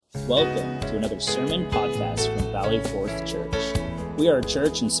Welcome to another sermon podcast from Valley Fourth Church. We are a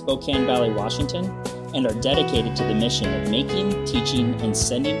church in Spokane Valley, Washington, and are dedicated to the mission of making, teaching, and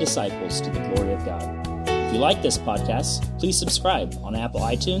sending disciples to the glory of God. If you like this podcast, please subscribe on Apple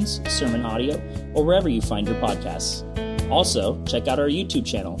iTunes, Sermon Audio, or wherever you find your podcasts. Also, check out our YouTube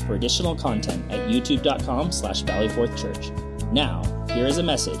channel for additional content at youtube.com/Valley Fourth Church. Now, here is a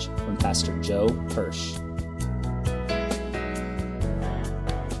message from Pastor Joe Hirsch.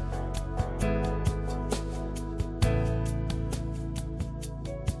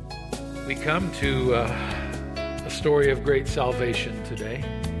 We come to a story of great salvation today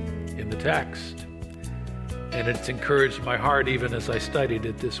in the text. And it's encouraged my heart, even as I studied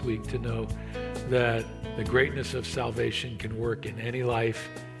it this week, to know that the greatness of salvation can work in any life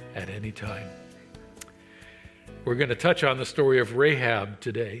at any time. We're going to touch on the story of Rahab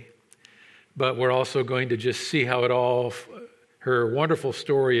today, but we're also going to just see how her wonderful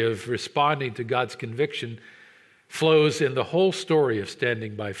story of responding to God's conviction flows in the whole story of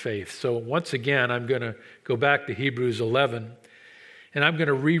standing by faith. So once again, I'm going to go back to Hebrews 11, and I'm going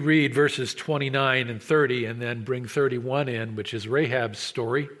to reread verses 29 and 30, and then bring 31 in, which is Rahab's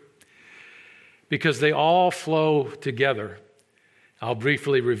story, because they all flow together. I'll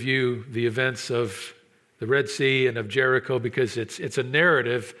briefly review the events of the Red Sea and of Jericho, because it's a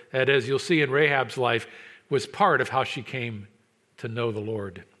narrative that, as you'll see in Rahab's life, was part of how she came to know the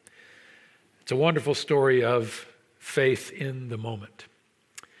Lord. It's a wonderful story of faith in the moment.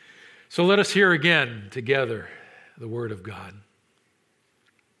 So let us hear again together the word of God.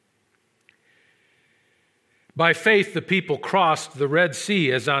 By faith, the people crossed the Red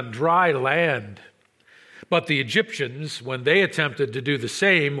Sea as on dry land, but the Egyptians, when they attempted to do the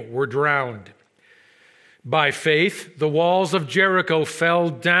same, were drowned. By faith, the walls of Jericho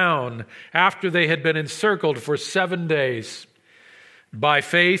fell down after they had been encircled for 7 days. By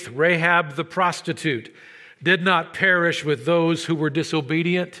faith, Rahab the prostitute did not perish with those who were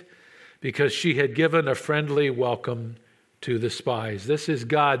disobedient, because she had given a friendly welcome to the spies. This is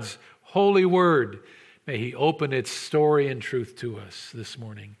God's holy word. May He open its story and truth to us this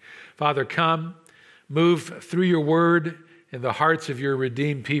morning. Father, come, move through your word in the hearts of your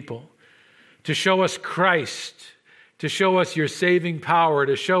redeemed people to show us Christ, to show us your saving power,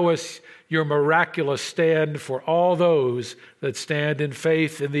 to show us your miraculous stand for all those that stand in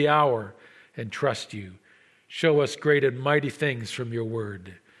faith in the hour and trust you. Show us great and mighty things from your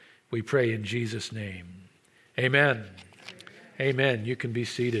word. We pray in Jesus' name. Amen. Amen. You can be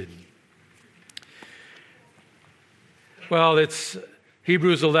seated. Well, it's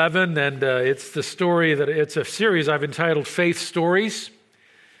Hebrews 11, and it's a series I've entitled Faith Stories.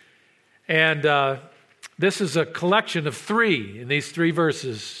 And this is a collection of in these three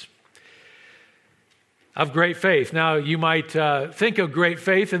verses of great faith. Now, you might think of great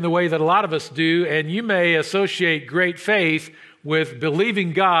faith in the way that a lot of us do, and you may associate great faith with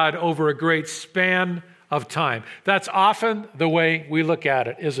believing God over a great span of time. That's often the way we look at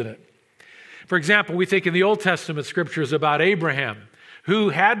it, isn't it? For example, we think in the Old Testament scriptures about Abraham, who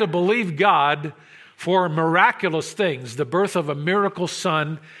had to believe God for miraculous things, the birth of a miracle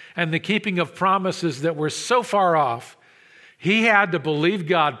son and the keeping of promises that were so far off. He had to believe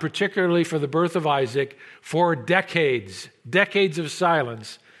God, particularly for the birth of Isaac, for decades of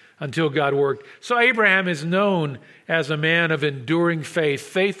silence until God worked. So Abraham is known as a man of enduring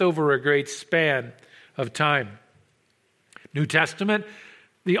faith over a great span of time. New Testament,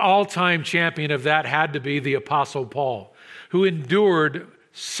 the all-time champion of that had to be the Apostle Paul, who endured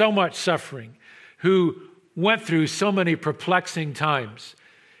so much suffering, who went through so many perplexing times.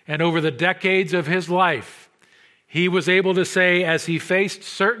 And over the decades of his life, he was able to say, as he faced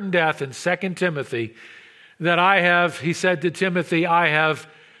certain death in 2 Timothy, that he said to Timothy, I have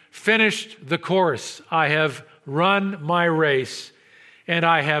finished the course, I have run my race, and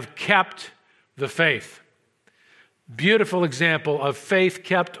I have kept the faith. Beautiful example of faith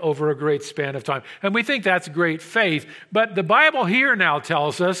kept over a great span of time. And we think that's great faith, but the Bible here now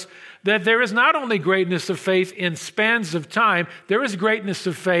tells us that there is not only greatness of faith in spans of time, there is greatness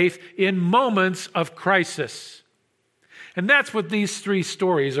of faith in moments of crisis. And that's what these three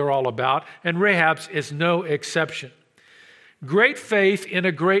stories are all about, and Rahab's is no exception. Great faith in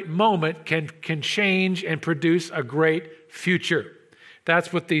a great moment can change and produce a great future.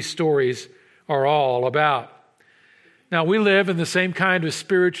 That's what these stories are all about. Now, we live in the same kind of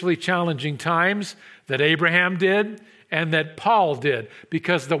spiritually challenging times that Abraham did and that Paul did,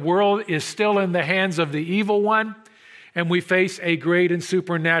 because the world is still in the hands of the evil one, and we face a great and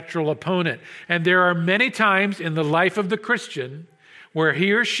supernatural opponent. And there are many times in the life of the Christian where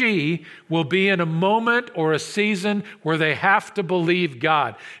he or she will be in a moment or a season where they have to believe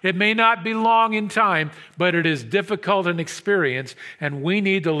God. It may not be long in time, but it is difficult in experience, and we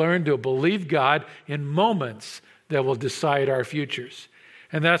need to learn to believe God in moments that will decide our futures.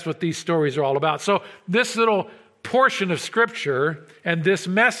 And that's what these stories are all about. So this little portion of Scripture and this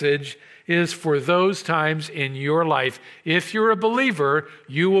message is for those times in your life. If you're a believer,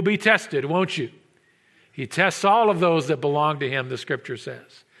 you will be tested, won't you? He tests all of those that belong to him, the Scripture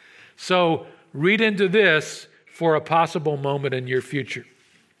says. So read into this for a possible moment in your future.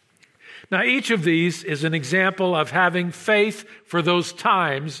 Now, each of these is an example of having faith for those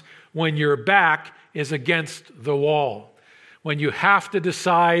times when your back is against the wall, when you have to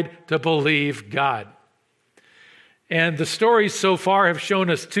decide to believe God. And the stories so far have shown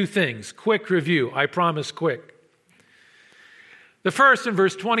us two things. Quick review. I promise quick. The first, in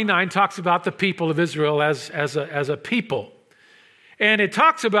verse 29, talks about the people of Israel as a people. And it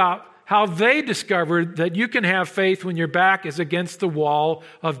talks about how they discovered that you can have faith when your back is against the wall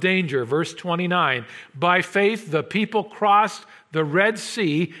of danger. Verse 29, by faith the people crossed the Red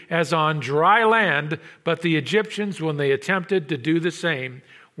Sea as on dry land, but the Egyptians, when they attempted to do the same,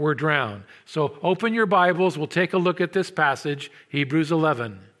 were drowned. So open your Bibles. We'll take a look at this passage, Hebrews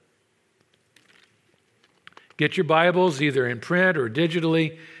 11. Get your Bibles either in print or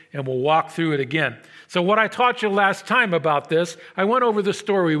digitally, and we'll walk through it again. So what I taught you last time about this, I went over the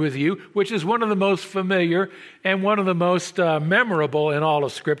story with you, which is one of the most familiar and one of the most memorable in all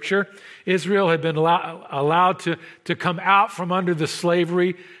of Scripture. Israel had been allowed to come out from under the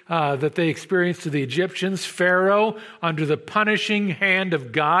slavery that they experienced to the Egyptians. Pharaoh, under the punishing hand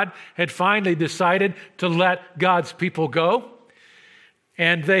of God, had finally decided to let God's people go.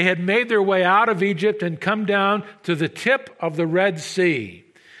 And they had made their way out of Egypt and come down to the tip of the Red Sea,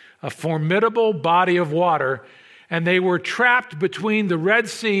 a formidable body of water. And they were trapped between the Red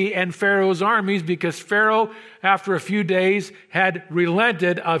Sea and Pharaoh's armies because Pharaoh, after a few days, had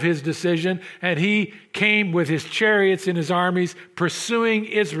relented of his decision, and he came with his chariots and his armies pursuing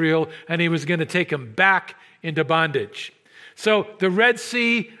Israel, and he was going to take them back into bondage. So the Red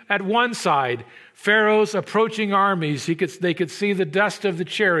Sea at one side, Pharaoh's approaching armies, they could see the dust of the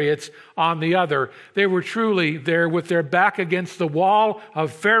chariots on the other. They were truly there with their back against the wall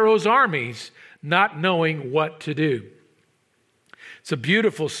of Pharaoh's armies, not knowing what to do. It's a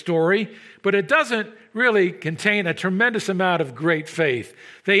beautiful story, but it doesn't really contain a tremendous amount of great faith.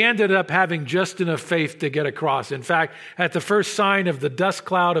 They ended up having just enough faith to get across. In fact, at the first sign of the dust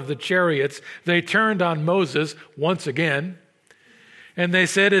cloud of the chariots, they turned on Moses once again. And they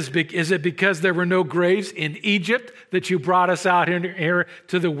said, is it because there were no graves in Egypt that you brought us out here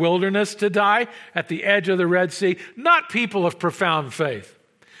to the wilderness to die at the edge of the Red Sea? Not people of profound faith.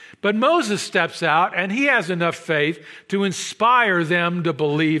 But Moses steps out, and he has enough faith to inspire them to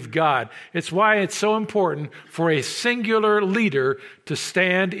believe God. It's why it's so important for a singular leader to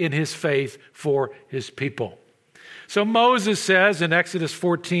stand in his faith for his people. So Moses says in Exodus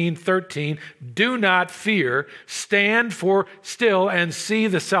 14:13, do not fear, stand for still and see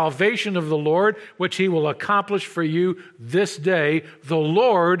the salvation of the Lord, which he will accomplish for you this day. The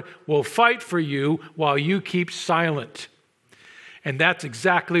Lord will fight for you while you keep silent. And that's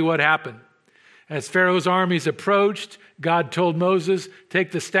exactly what happened. As Pharaoh's armies approached, God told Moses,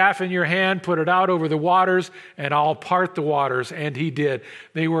 take the staff in your hand, put it out over the waters, and I'll part the waters. And he did.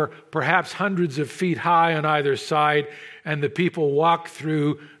 They were perhaps hundreds of feet high on either side, and the people walked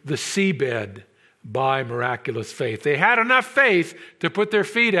through the seabed by miraculous faith. They had enough faith to put their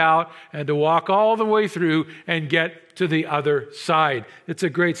feet out and to walk all the way through and get to the other side. It's a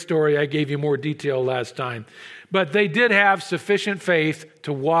great story. I gave you more detail last time. But they did have sufficient faith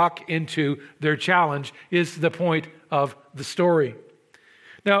to walk into their challenge, is the point of the story.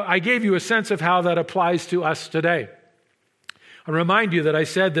 Now, I gave you a sense of how that applies to us today. I remind you that I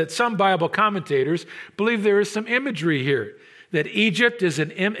said that some Bible commentators believe there is some imagery here, that Egypt is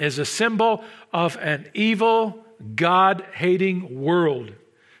a symbol of an evil, God-hating world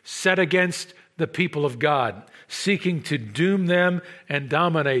set against the people of God, seeking to doom them and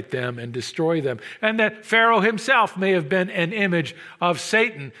dominate them and destroy them. And that Pharaoh himself may have been an image of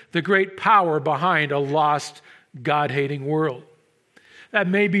Satan, the great power behind a lost, God-hating world. That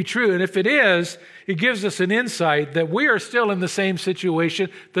may be true. And if it is, it gives us an insight that we are still in the same situation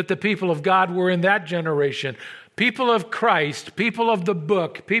that the people of God were in that generation. People of Christ, people of the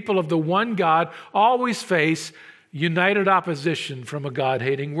book, people of the one God always face united opposition from a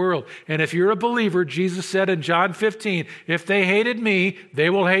God-hating world. And if you're a believer, Jesus said in John 15, if they hated me, they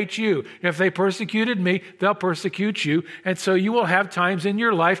will hate you. If they persecuted me, they'll persecute you. And so you will have times in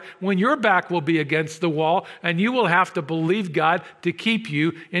your life when your back will be against the wall, and you will have to believe God to keep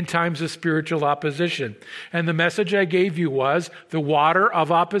you in times of spiritual opposition. And the message I gave you was, the water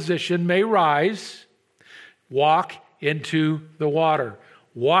of opposition may rise. Walk into the water.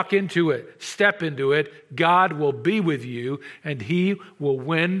 Walk into it. Step into it. God will be with you, and He will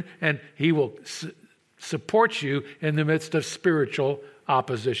win, and He will support you in the midst of spiritual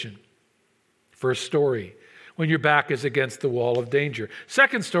opposition. First story, when your back is against the wall of danger.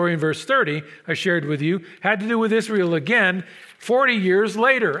 Second story in verse 30, I shared with you, had to do with Israel again. 40 years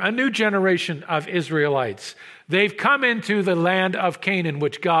later, a new generation of Israelites. They've come into the land of Canaan,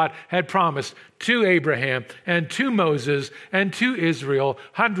 which God had promised to Abraham and to Moses and to Israel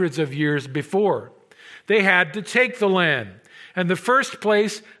hundreds of years before. They had to take the land. And the first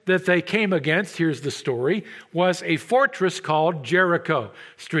place that they came against, here's the story, was a fortress called Jericho,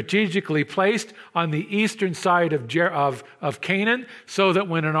 strategically placed on the eastern side of Canaan, so that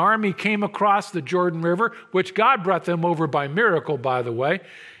when an army came across the Jordan River, which God brought them over by miracle, by the way,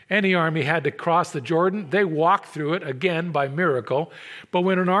 any army had to cross the Jordan. They walked through it, again, by miracle. But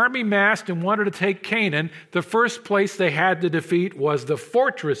when an army massed and wanted to take Canaan, the first place they had to defeat was the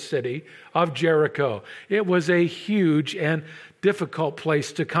fortress city of Jericho. It was a huge and difficult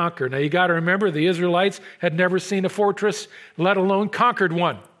place to conquer. Now, you got to remember, the Israelites had never seen a fortress, let alone conquered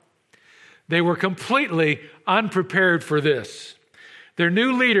one. They were completely unprepared for this. Their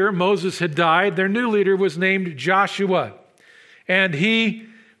new leader, Moses, had died. Their new leader was named Joshua. And he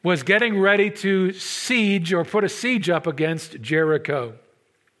was getting ready to siege or put a siege up against Jericho.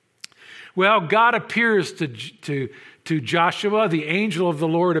 Well, God appears to Joshua. The angel of the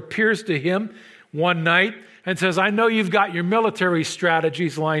Lord appears to him one night and says, I know you've got your military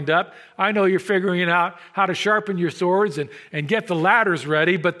strategies lined up. I know you're figuring out how to sharpen your swords and get the ladders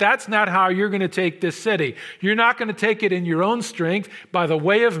ready, but that's not how you're going to take this city. You're not going to take it in your own strength by the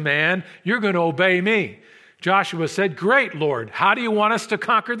way of man. You're going to obey me. Joshua said, great, Lord, how do you want us to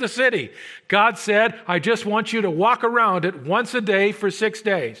conquer the city? God said, I just want you to walk around it once a day for 6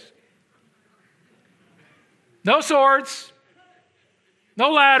 days. No swords,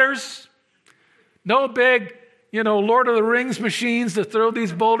 no ladders, no big, Lord of the Rings machines to throw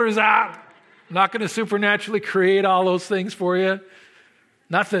these boulders out. I'm not going to supernaturally create all those things for you.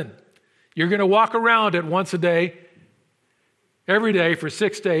 Nothing. You're going to walk around it once a day, every day for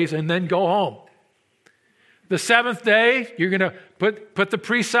 6 days, and then go home. The seventh day, you're going to put the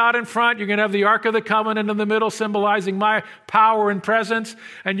priests out in front. You're going to have the Ark of the Covenant in the middle, symbolizing my power and presence.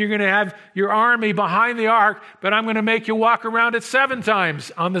 And you're going to have your army behind the ark, but I'm going to make you walk around it 7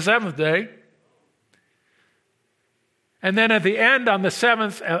 times on the seventh day. And then at the end, on the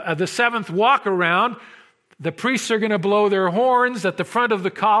seventh walk around, the priests are going to blow their horns at the front of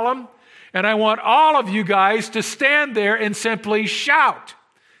the column. And I want all of you guys to stand there and simply shout.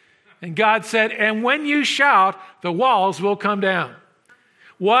 And God said, and when you shout, the walls will come down.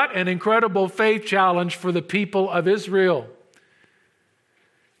 What an incredible faith challenge for the people of Israel.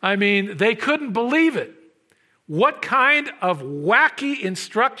 I mean, they couldn't believe it. What kind of wacky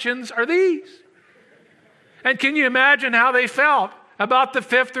instructions are these? And can you imagine how they felt about the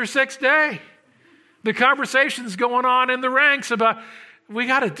 5th or 6th day? The conversations going on in the ranks about,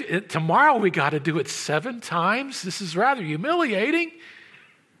 tomorrow we got to do it 7 times? This is rather humiliating.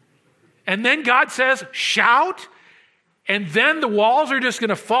 And then God says, shout, and then the walls are just going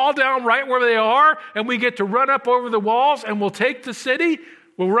to fall down right where they are, and we get to run up over the walls, and we'll take the city,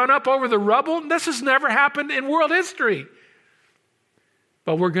 we'll run up over the rubble. This has never happened in world history.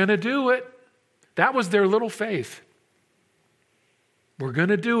 But we're going to do it. That was their little faith. We're going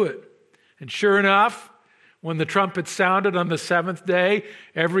to do it. And sure enough, when the trumpet sounded on the 7th day,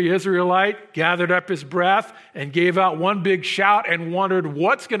 every Israelite gathered up his breath and gave out one big shout and wondered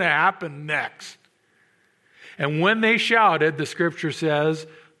what's going to happen next. And when they shouted, the scripture says,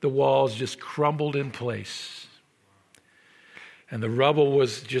 the walls just crumbled in place. And the rubble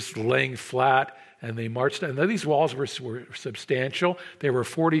was just laying flat, and they marched. And these walls were substantial. They were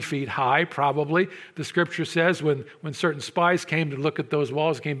 40 feet high, probably. The scripture says when certain spies came to look at those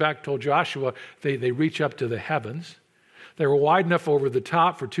walls, came back, told Joshua, they reach up to the heavens. They were wide enough over the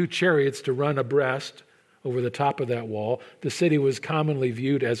top for 2 chariots to run abreast over the top of that wall. The city was commonly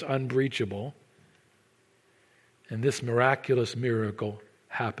viewed as unbreachable. And this miraculous miracle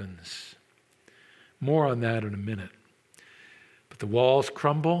happens. More on that in a minute. But the walls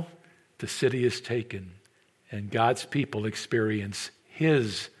crumble. The city is taken, and God's people experience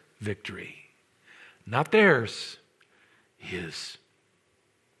His victory. Not theirs, is.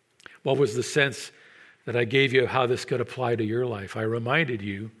 What was the sense that I gave you of how this could apply to your life? I reminded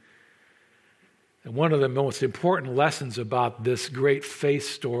you that one of the most important lessons about this great faith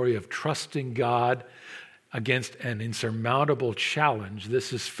story of trusting God against an insurmountable challenge,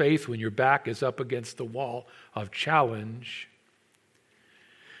 this is faith when your back is up against the wall of challenge,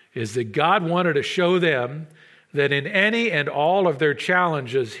 is that God wanted to show them that in any and all of their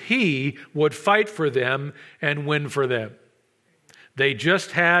challenges, He would fight for them and win for them. They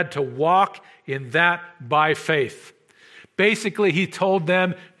just had to walk in that by faith. Basically, He told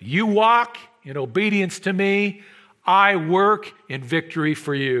them, you walk in obedience to me, I work in victory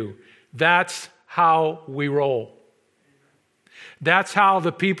for you. That's how we roll. That's how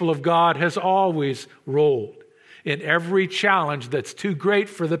the people of God has always rolled. In every challenge that's too great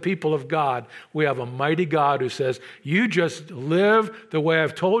for the people of God, we have a mighty God who says, you just live the way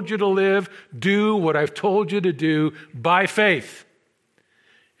I've told you to live, do what I've told you to do by faith,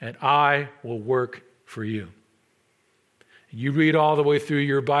 and I will work for you. You read all the way through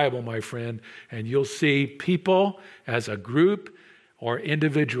your Bible, my friend, and you'll see people as a group or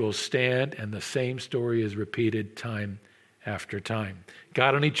individuals stand, and the same story is repeated time after time.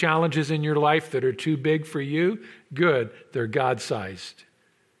 Got any challenges in your life that are too big for you? Good, they're God-sized.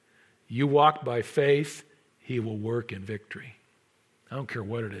 You walk by faith, He will work in victory. I don't care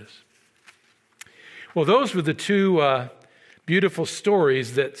what it is. Well, those were the two beautiful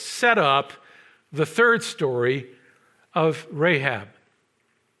stories that set up the third story of Rahab.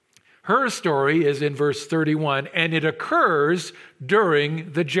 Her story is in verse 31, and it occurs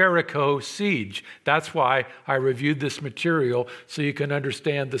during the Jericho siege. That's why I reviewed this material, so you can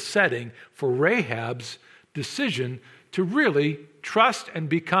understand the setting for Rahab's decision to really trust and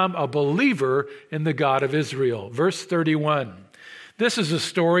become a believer in the God of Israel. Verse 31. This is a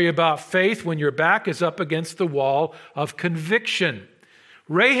story about faith when your back is up against the wall of conviction.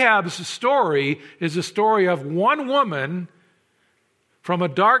 Rahab's story is a story of one woman from a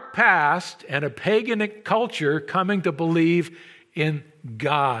dark past and a pagan culture coming to believe in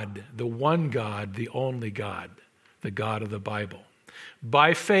God, the one God, the only God, the God of the Bible.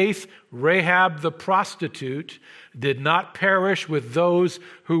 By faith, Rahab the prostitute did not perish with those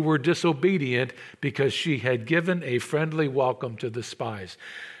who were disobedient because she had given a friendly welcome to the spies.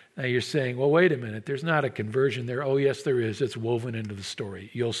 Now you're saying, well, wait a minute, there's not a conversion there. Oh, yes, there is. It's woven into the story.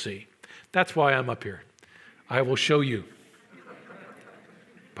 You'll see. That's why I'm up here. I will show you.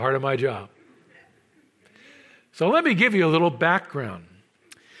 Part of my job. So let me give you a little background,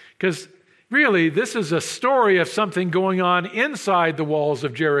 because really this is a story of something going on inside the walls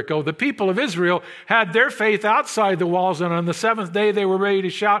of Jericho. The people of Israel had their faith outside the walls, and on the seventh day they were ready to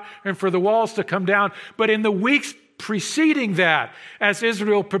shout and for the walls to come down. But in the weeks preceding that, as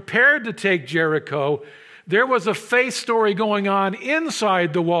Israel prepared to take Jericho, there was a faith story going on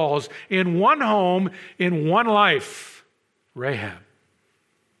inside the walls, in one home, in one life, Rahab.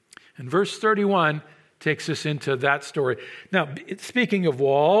 And verse 31 takes us into that story. Now, speaking of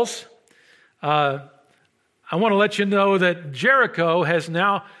walls, I want to let you know that Jericho has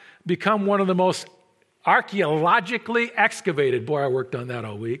now become one of the most archaeologically excavated, boy, I worked on that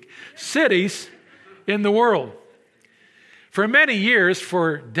all week, cities in the world. For many years,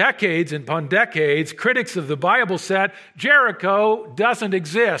 for decades and upon decades, critics of the Bible said Jericho doesn't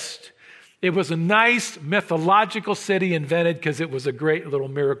exist. It was a nice mythological city invented because it was a great little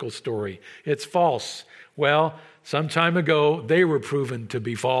miracle story. It's false. Well, some time ago, they were proven to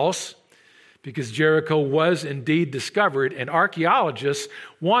be false because Jericho was indeed discovered, and archaeologists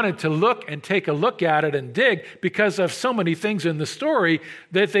wanted to look and take a look at it and dig because of so many things in the story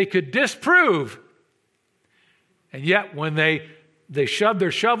that they could disprove. And yet, when they shoved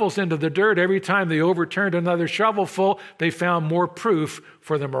their shovels into the dirt, every time they overturned another shovelful, they found more proof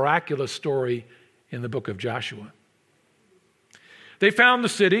for the miraculous story in the book of Joshua. They found the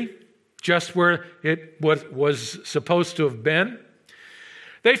city just where it was supposed to have been.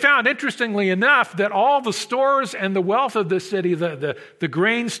 They found, interestingly enough, that all the stores and the wealth of the city, the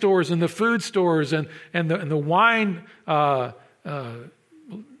grain stores and the food stores and the wine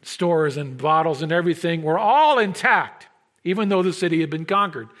stores and bottles and everything were all intact, even though the city had been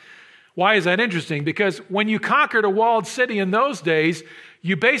conquered. Why is that interesting? Because when you conquered a walled city in those days,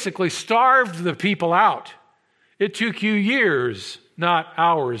 you basically starved the people out. It took you years, not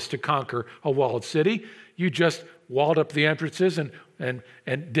hours, to conquer a walled city. You just walled up the entrances and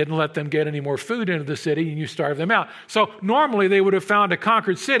didn't let them get any more food into the city, and you starved them out. So normally they would have found a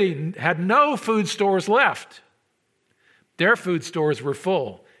conquered city and had no food stores left. Their food stores were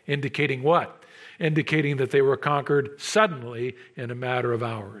full, indicating what? Indicating that they were conquered suddenly in a matter of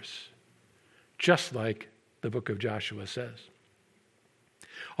hours. Just like the book of Joshua says.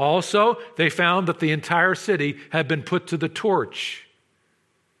 Also, they found that the entire city had been put to the torch.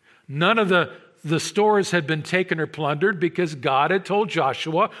 None of the stores had been taken or plundered because God had told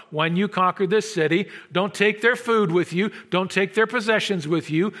Joshua, when you conquer this city, don't take their food with you, don't take their possessions with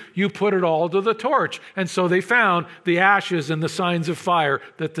you, you put it all to the torch. And so they found the ashes and the signs of fire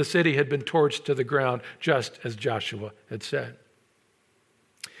that the city had been torched to the ground, just as Joshua had said.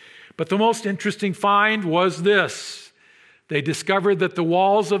 But the most interesting find was this. They discovered that the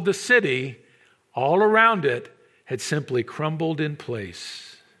walls of the city, all around it, had simply crumbled in place.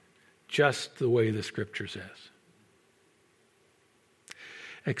 Just the way the scripture says.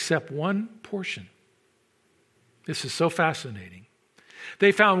 Except one portion. This is so fascinating.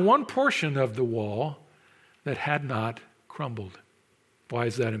 They found one portion of the wall that had not crumbled. Why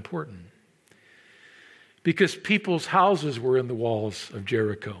is that important? Because people's houses were in the walls of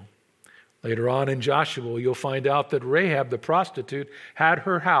Jericho. Later on in Joshua, you'll find out that Rahab the prostitute had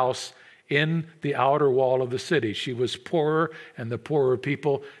her house in the outer wall of the city. She was poorer, and the poorer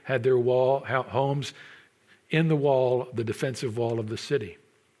people had their homes in the wall, the defensive wall of the city.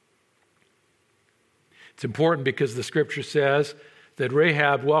 It's important because the scripture says that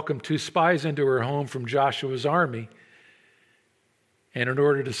Rahab welcomed 2 spies into her home from Joshua's army. And in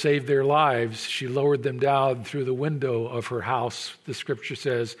order to save their lives, she lowered them down through the window of her house, the scripture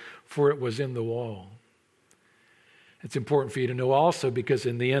says, for it was in the wall. It's important for you to know also because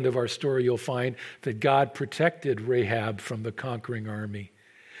in the end of our story, you'll find that God protected Rahab from the conquering army,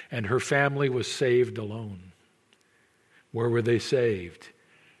 and her family was saved alone. Where were they saved?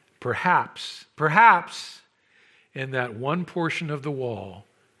 Perhaps in that one portion of the wall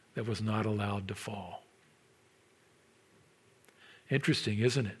that was not allowed to fall. Interesting,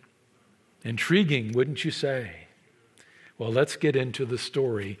 isn't it? Intriguing, wouldn't you say? Well, let's get into the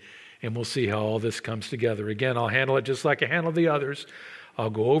story and we'll see how all this comes together. Again, I'll handle it just like I handle the others.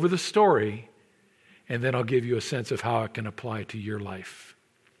 I'll go over the story, and then I'll give you a sense of how it can apply to your life.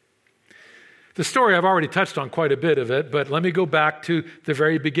 The story, I've already touched on quite a bit of it, but let me go back to the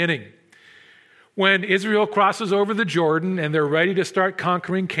very beginning. When Israel crosses over the Jordan and they're ready to start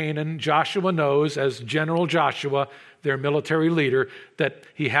conquering Canaan, Joshua knows, as General Joshua, their military leader, that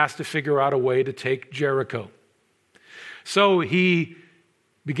he has to figure out a way to take Jericho. So he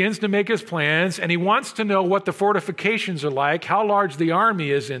begins to make his plans, and he wants to know what the fortifications are like, how large the army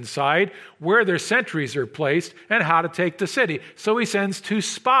is inside, where their sentries are placed, and how to take the city. So he sends 2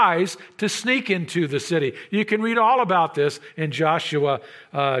 spies to sneak into the city. You can read all about this in Joshua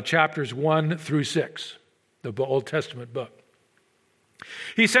chapters 1 through 6, the Old Testament book.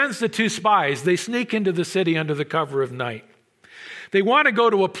 He sends the 2 spies. They sneak into the city under the cover of night. They want to go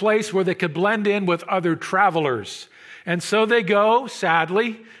to a place where they could blend in with other travelers. And so they go,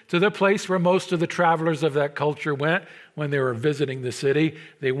 sadly, to the place where most of the travelers of that culture went when they were visiting the city.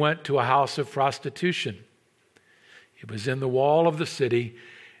 They went to a house of prostitution. It was in the wall of the city,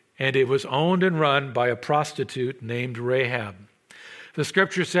 and it was owned and run by a prostitute named Rahab. The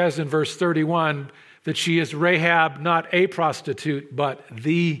scripture says in verse 31 that she is Rahab, not a prostitute, but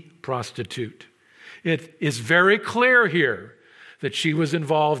the prostitute. It is very clear here that she was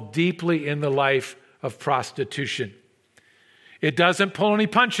involved deeply in the life of prostitution. It doesn't pull any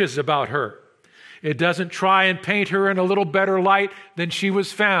punches about her. It doesn't try and paint her in a little better light than she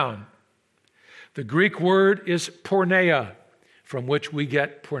was found. The Greek word is porneia, from which we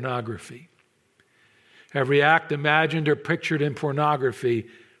get pornography. Every act imagined or pictured in pornography,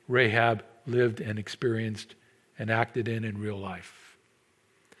 Rahab lived and experienced and acted in real life.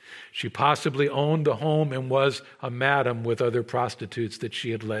 She possibly owned the home and was a madam with other prostitutes that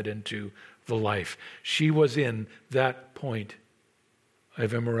she had led into the life. She was in that point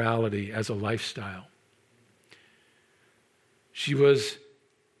of immorality as a lifestyle. She was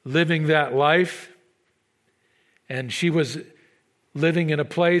living that life, and she was living in a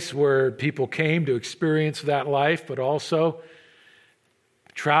place where people came to experience that life, but also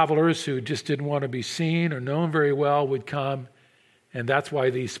travelers who just didn't want to be seen or known very well would come, and that's why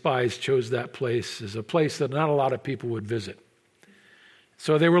these spies chose that place as a place that not a lot of people would visit.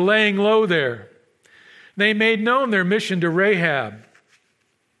 So they were laying low there. They made known their mission to Rahab,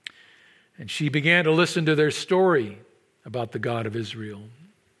 and she began to listen to their story about the God of Israel.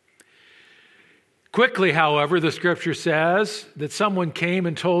 Quickly, however, the scripture says that someone came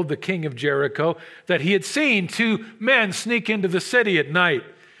and told the king of Jericho that he had seen 2 men sneak into the city at night,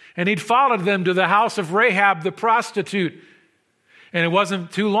 and he'd followed them to the house of Rahab the prostitute. And it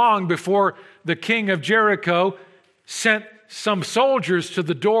wasn't too long before the king of Jericho sent some soldiers to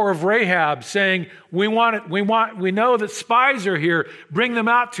the door of Rahab saying, we know that spies are here, bring them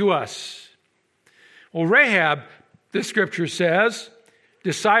out to us. Well, Rahab, the scripture says,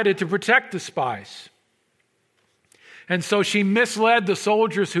 decided to protect the spies. And so she misled the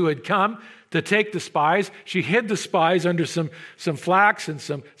soldiers who had come to take the spies. She hid the spies under some flax and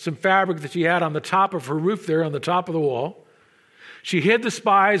some fabric that she had on the top of her roof there, on the top of the wall. She hid the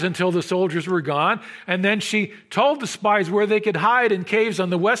spies until the soldiers were gone, and then she told the spies where they could hide in caves on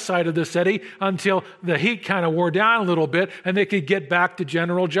the west side of the city until the heat kind of wore down a little bit and they could get back to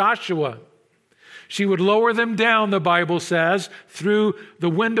General Joshua. She would lower them down, the Bible says, through the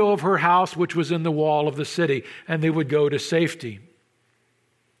window of her house, which was in the wall of the city, and they would go to safety.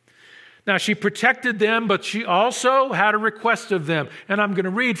 Now, she protected them, but she also had a request of them. And I'm going to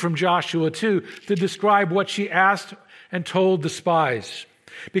read from Joshua 2 to describe what she asked and told the spies.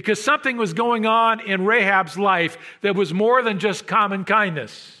 Because something was going on in Rahab's life that was more than just common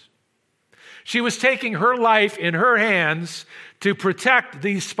kindness. She was taking her life in her hands to protect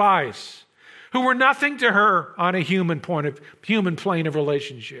these spies, who were nothing to her on a human plane of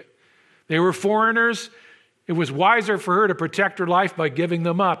relationship. They were foreigners. It was wiser for her to protect her life by giving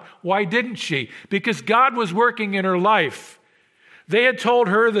them up. Why didn't she? Because God was working in her life. They had told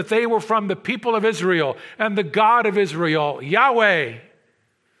her that they were from the people of Israel and the God of Israel, Yahweh,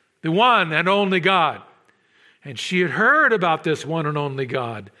 the one and only God. And she had heard about this one and only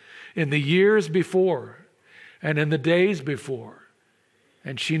God in the years before and in the days before.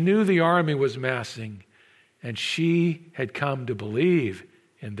 And she knew the army was massing, and she had come to believe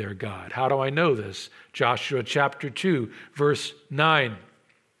in their God. How do I know this? Joshua chapter 2, verse 9.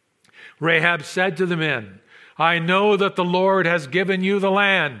 Rahab said to the men, I know that the Lord has given you the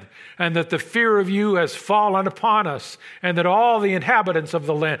land, and that the fear of you has fallen upon us, and that all the inhabitants of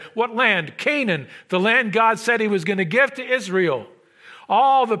the land, what land? Canaan, the land God said he was going to give to Israel.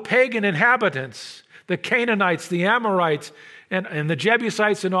 All the pagan inhabitants, the Canaanites, the Amorites, and the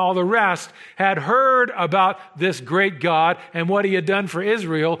Jebusites and all the rest had heard about this great God and what he had done for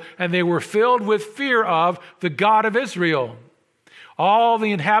Israel, and they were filled with fear of the God of Israel. All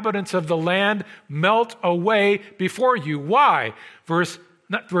the inhabitants of the land melt away before you. Why? Verse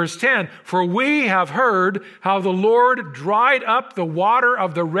 10, for we have heard how the Lord dried up the water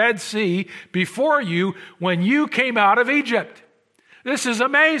of the Red Sea before you when you came out of Egypt. This is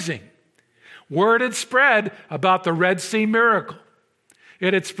amazing. Word had spread about the Red Sea miracle.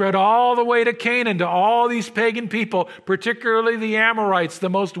 It had spread all the way to Canaan, to all these pagan people, particularly the Amorites, the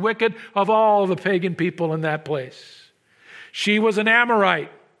most wicked of all the pagan people in that place. She was an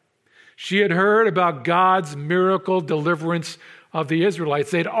Amorite. She had heard about God's miracle deliverance of the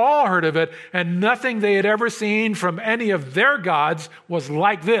Israelites. They'd all heard of it, and nothing they had ever seen from any of their gods was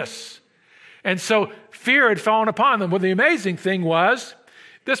like this. And so fear had fallen upon them. Well, the amazing thing was,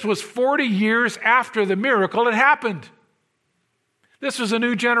 this was 40 years after the miracle had happened. This was a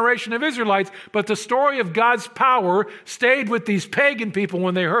new generation of Israelites, but the story of God's power stayed with these pagan people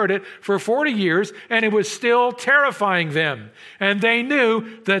when they heard it for 40 years, and it was still terrifying them. And they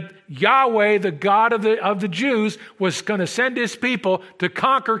knew that Yahweh, the God of the Jews, was going to send his people to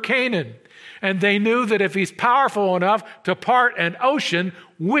conquer Canaan. And they knew that if he's powerful enough to part an ocean,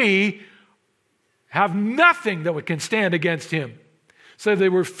 we have nothing that can stand against him. So they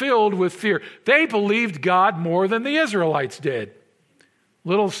were filled with fear. They believed God more than the Israelites did.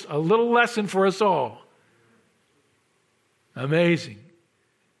 A little lesson for us all. Amazing.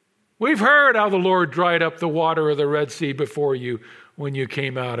 We've heard how the Lord dried up the water of the Red Sea before you when you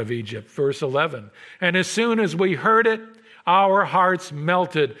came out of Egypt. Verse 11. And as soon as we heard it, our hearts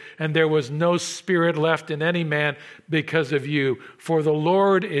melted, and there was no spirit left in any man because of you. For the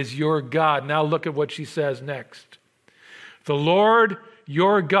Lord is your God. Now look at what she says next. The Lord,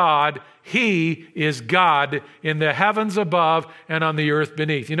 your God, he is God in the heavens above and on the earth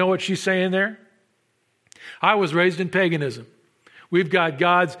beneath. You know what she's saying there? I was raised in paganism. We've got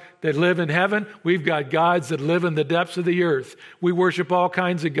gods that live in heaven. We've got gods that live in the depths of the earth. We worship all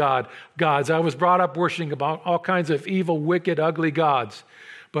kinds of gods. I was brought up worshiping about all kinds of evil, wicked, ugly gods.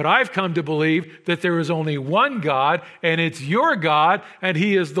 But I've come to believe that there is only one God, and it's your God, and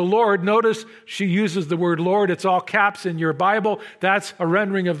he is the Lord. Notice she uses the word Lord. It's all caps in your Bible. That's a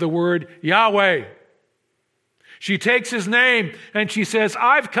rendering of the word Yahweh. She takes his name, and she says,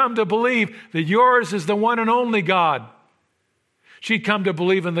 I've come to believe that yours is the one and only God. She'd come to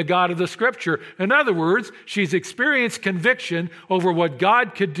believe in the God of the Scripture. In other words, she's experienced conviction over what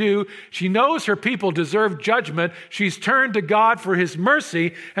God could do. She knows her people deserve judgment. She's turned to God for his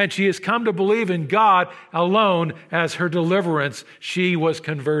mercy, and she has come to believe in God alone as her deliverance. She was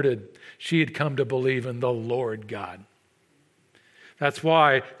converted. She had come to believe in the Lord God. That's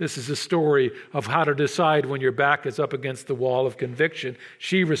why this is a story of how to decide when your back is up against the wall of conviction.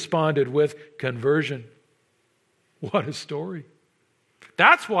 She responded with conversion. What a story.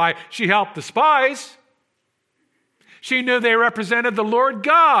 That's why she helped the spies. She knew they represented the Lord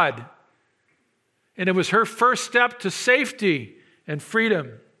God. And it was her first step to safety and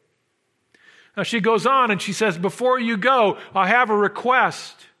freedom. Now she goes on and she says, before you go, I have a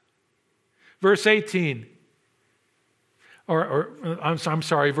request. Verse 18. I'm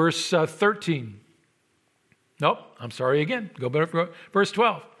sorry, verse 13. Nope, I'm sorry again. Go back to verse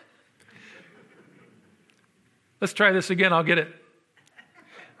 12. Let's try this again, I'll get it.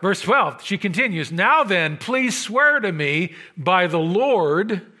 Verse 12, she continues, now then, please swear to me by the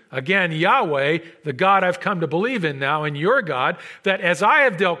Lord, again, Yahweh, the God I've come to believe in now, and your God, that as I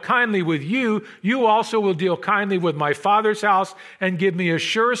have dealt kindly with you, you also will deal kindly with my father's house and give me a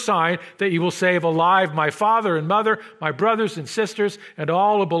sure sign that you will save alive my father and mother, my brothers and sisters, and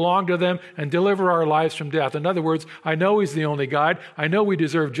all who belong to them, and deliver our lives from death. In other words, I know he's the only God. I know we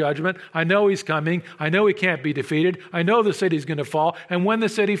deserve judgment. I know he's coming. I know he can't be defeated. I know the city's going to fall. And when the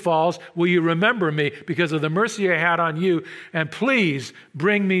city falls, will you remember me because of the mercy I had on you? And please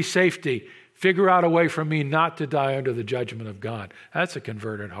bring me safety. Figure out a way for me not to die under the judgment of God. That's a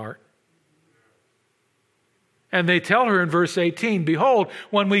converted heart. And they tell her in verse 18, behold,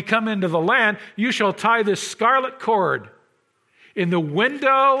 when we come into the land, you shall tie this scarlet cord in the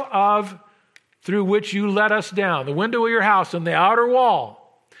window through which you let us down, the window of your house on the outer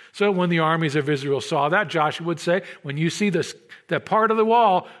wall. So when the armies of Israel saw that, Joshua would say, when you see that part of the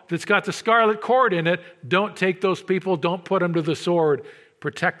wall that's got the scarlet cord in it, don't take those people, don't put them to the sword.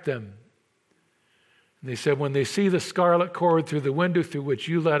 Protect them. And they said, when they see the scarlet cord through the window through which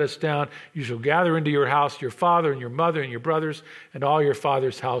you let us down, you shall gather into your house your father and your mother and your brothers and all your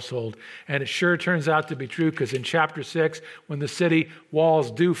father's household. And it sure turns out to be true because in chapter 6, when the city walls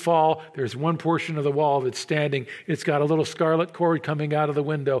do fall, there's one portion of the wall that's standing. It's got a little scarlet cord coming out of the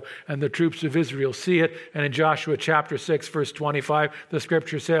window, and the troops of Israel see it. And in Joshua chapter 6, verse 25, the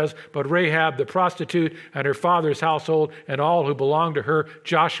scripture says, but Rahab the prostitute and her father's household and all who belonged to her,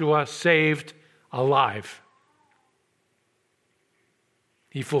 Joshua saved alive.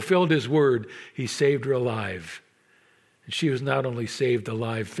 He fulfilled his word. He saved her alive. And she was not only saved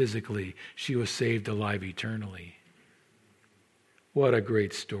alive physically, she was saved alive eternally. What a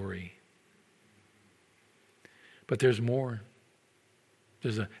great story. But there's more.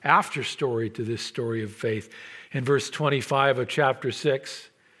 There's an after story to this story of faith. In verse 25 of chapter 6,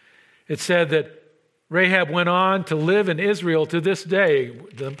 it said that Rahab went on to live in Israel to this day,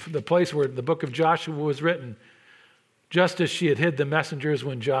 the place where the book of Joshua was written, just as she had hid the messengers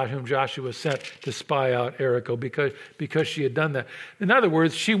whom Joshua sent to spy out Jericho, because she had done that. In other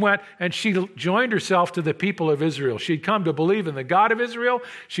words, she went and she joined herself to the people of Israel. She'd come to believe in the God of Israel.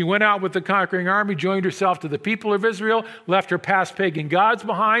 She went out with the conquering army, joined herself to the people of Israel, left her past pagan gods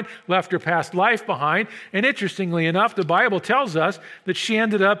behind, left her past life behind. And interestingly enough, the Bible tells us that she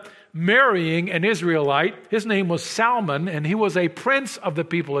ended up marrying an Israelite. His name was Salmon, and he was a prince of the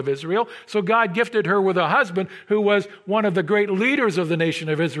people of Israel. So God gifted her with a husband who was one of the great leaders of the nation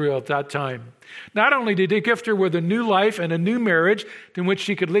of Israel at that time. Not only did he gift her with a new life and a new marriage in which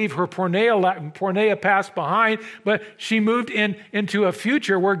she could leave her porneia past behind, but she moved into a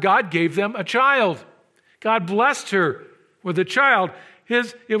future where God gave them a child. God blessed her with a child.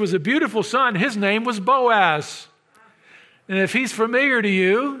 It was a beautiful son. His name was Boaz. And if he's familiar to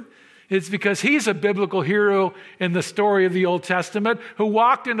you, it's because he's a biblical hero in the story of the Old Testament who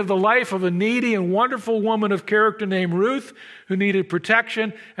walked into the life of a needy and wonderful woman of character named Ruth, who needed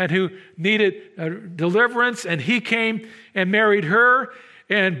protection and who needed deliverance. And he came and married her.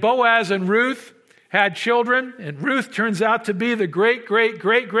 And Boaz and Ruth had children. And Ruth turns out to be the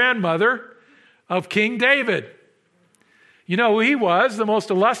great-great-great-grandmother of King David. You know who he was? The most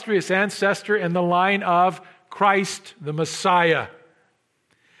illustrious ancestor in the line of Christ, the Messiah.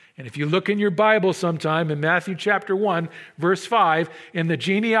 And if you look in your Bible sometime in Matthew chapter 1, verse 5, in the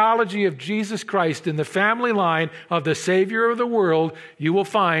genealogy of Jesus Christ, in the family line of the Savior of the world, you will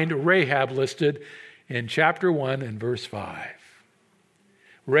find Rahab listed in chapter 1 and verse 5.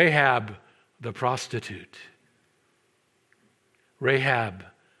 Rahab, the prostitute. Rahab,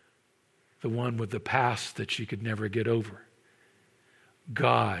 the one with the past that she could never get over.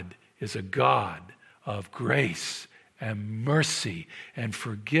 God is a God of grace and mercy and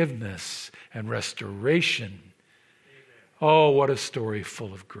forgiveness and restoration. Oh, what a story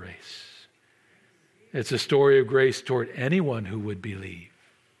full of grace. It's a story of grace toward anyone who would believe.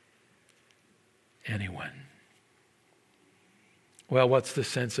 Anyone. Well, what's the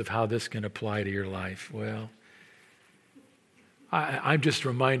sense of how this can apply to your life? Well, I'm just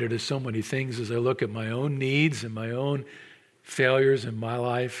reminded of so many things as I look at my own needs and my own failures in my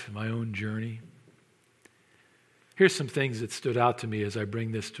life, my own journey. Here's some things that stood out to me as I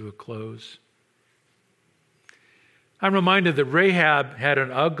bring this to a close. I'm reminded that Rahab had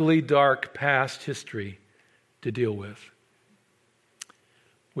an ugly, dark past history to deal with.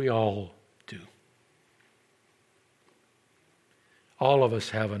 We all do. All of us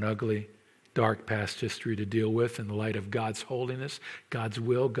have an ugly, dark past history to deal with in the light of God's holiness, God's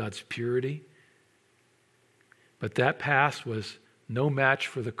will, God's purity. But that past was no match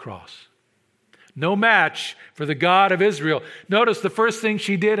for the cross. No match for the God of Israel. Notice the first thing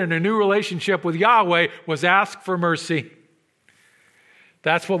she did in her new relationship with Yahweh was ask for mercy.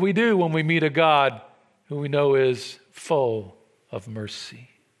 That's what we do when we meet a God who we know is full of mercy.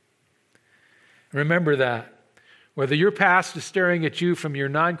 Remember that. Whether your past is staring at you from your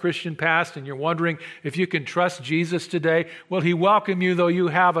non-Christian past and you're wondering if you can trust Jesus today, will He welcome you though you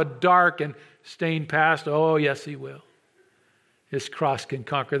have a dark and stained past? Oh, yes, He will. His cross can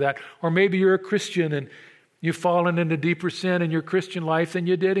conquer that. Or maybe you're a Christian and you've fallen into deeper sin in your Christian life than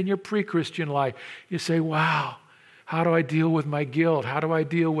you did in your pre-Christian life. You say, wow, how do I deal with my guilt? How do I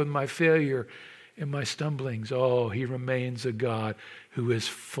deal with my failure and my stumblings? Oh, He remains a God who is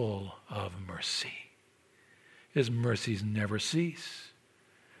full of mercy. His mercies never cease.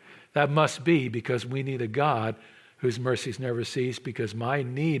 That must be because we need a God whose mercies never cease, because my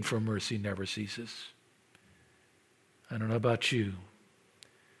need for mercy never ceases. I don't know about you.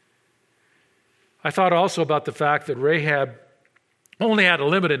 I thought also about the fact that Rahab only had a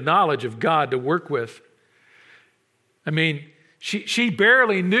limited knowledge of God to work with. I mean, she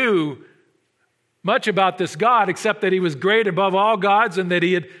barely knew much about this God except that He was great above all gods and that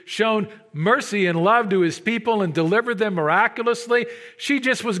He had shown mercy and love to His people and delivered them miraculously. She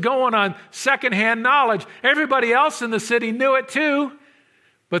just was going on secondhand knowledge. Everybody else in the city knew it too.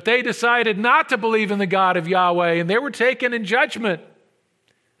 But they decided not to believe in the God of Yahweh, and they were taken in judgment.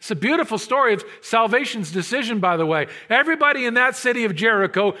 It's a beautiful story of salvation's decision, by the way. Everybody in that city of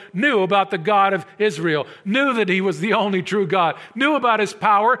Jericho knew about the God of Israel, knew that He was the only true God, knew about His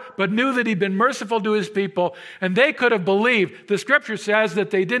power, but knew that He'd been merciful to His people, and they could have believed. The scripture says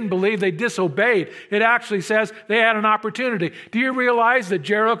that they didn't believe, they disobeyed. It actually says they had an opportunity. Do you realize that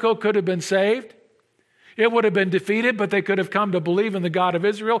Jericho could have been saved? It would have been defeated, but they could have come to believe in the God of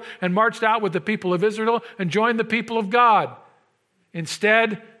Israel and marched out with the people of Israel and joined the people of God.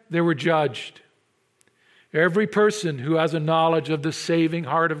 Instead, they were judged. Every person who has a knowledge of the saving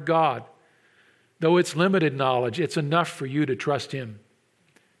heart of God, though it's limited knowledge, it's enough for you to trust Him.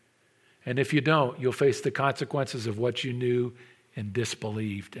 And if you don't, you'll face the consequences of what you knew and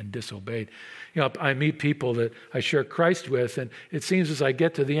disbelieved and disobeyed. You know, I meet people that I share Christ with, and it seems as I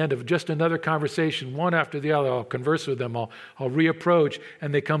get to the end of just another conversation, one after the other, I'll converse with them, I'll reapproach,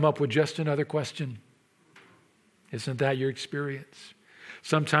 and they come up with just another question. Isn't that your experience?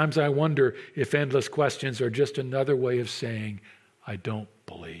 Sometimes I wonder if endless questions are just another way of saying, I don't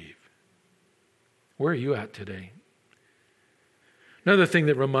believe. Where are you at today? Another thing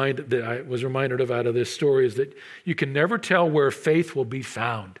that I was reminded of out of this story is that you can never tell where faith will be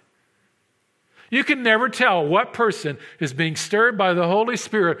found. You can never tell what person is being stirred by the Holy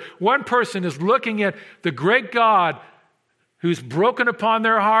Spirit. One person is looking at the great God who's broken upon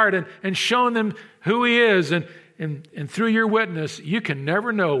their heart and shown them who He is. And through your witness, you can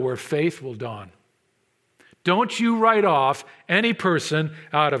never know where faith will dawn. Don't you write off any person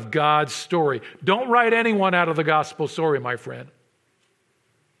out of God's story. Don't write anyone out of the gospel story, my friend.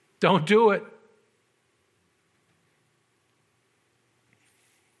 Don't do it.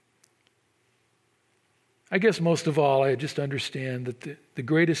 I guess most of all, I just understand that the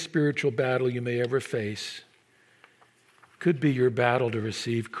greatest spiritual battle you may ever face could be your battle to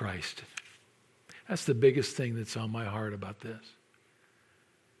receive Christ. That's the biggest thing that's on my heart about this.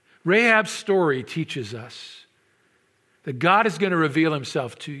 Rahab's story teaches us that God is going to reveal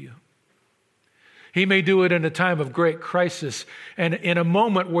Himself to you. He may do it in a time of great crisis and in a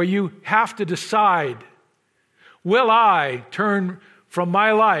moment where you have to decide, will I turn from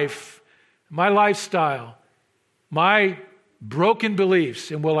my life, my lifestyle, my broken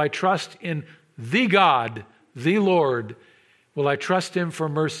beliefs, and will I trust in the God, the Lord? Will I trust Him for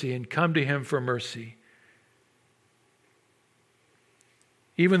mercy and come to Him for mercy?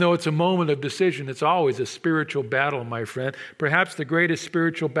 Even though it's a moment of decision, it's always a spiritual battle, my friend. Perhaps the greatest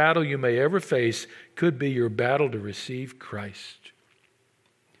spiritual battle you may ever face could be your battle to receive Christ.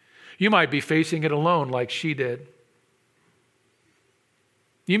 You might be facing it alone like she did.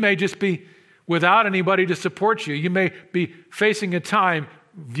 You may just be without anybody to support you. You may be facing a time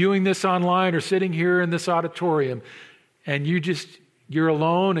viewing this online or sitting here in this auditorium and you're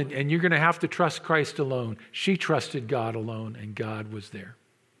alone, and you're going to have to trust Christ alone. She trusted God alone, and God was there.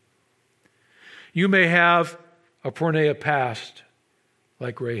 You may have a porneia past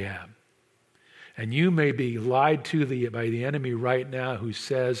like Rahab. And you may be lied to by the enemy right now who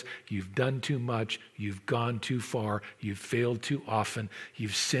says you've done too much, you've gone too far, you've failed too often,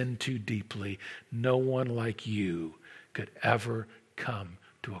 you've sinned too deeply. No one like you could ever come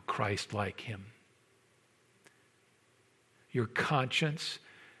to a Christ like him. Your conscience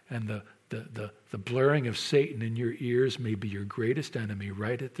and the blurring of Satan in your ears may be your greatest enemy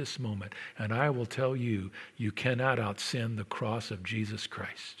right at this moment. And I will tell you, you cannot out-sin the cross of Jesus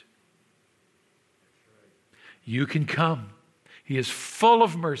Christ. You can come. He is full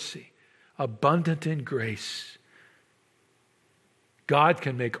of mercy, abundant in grace. God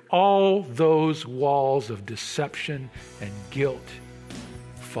can make all those walls of deception and guilt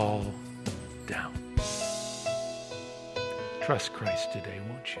fall down. Trust Christ today,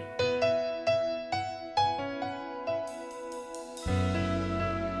 won't you?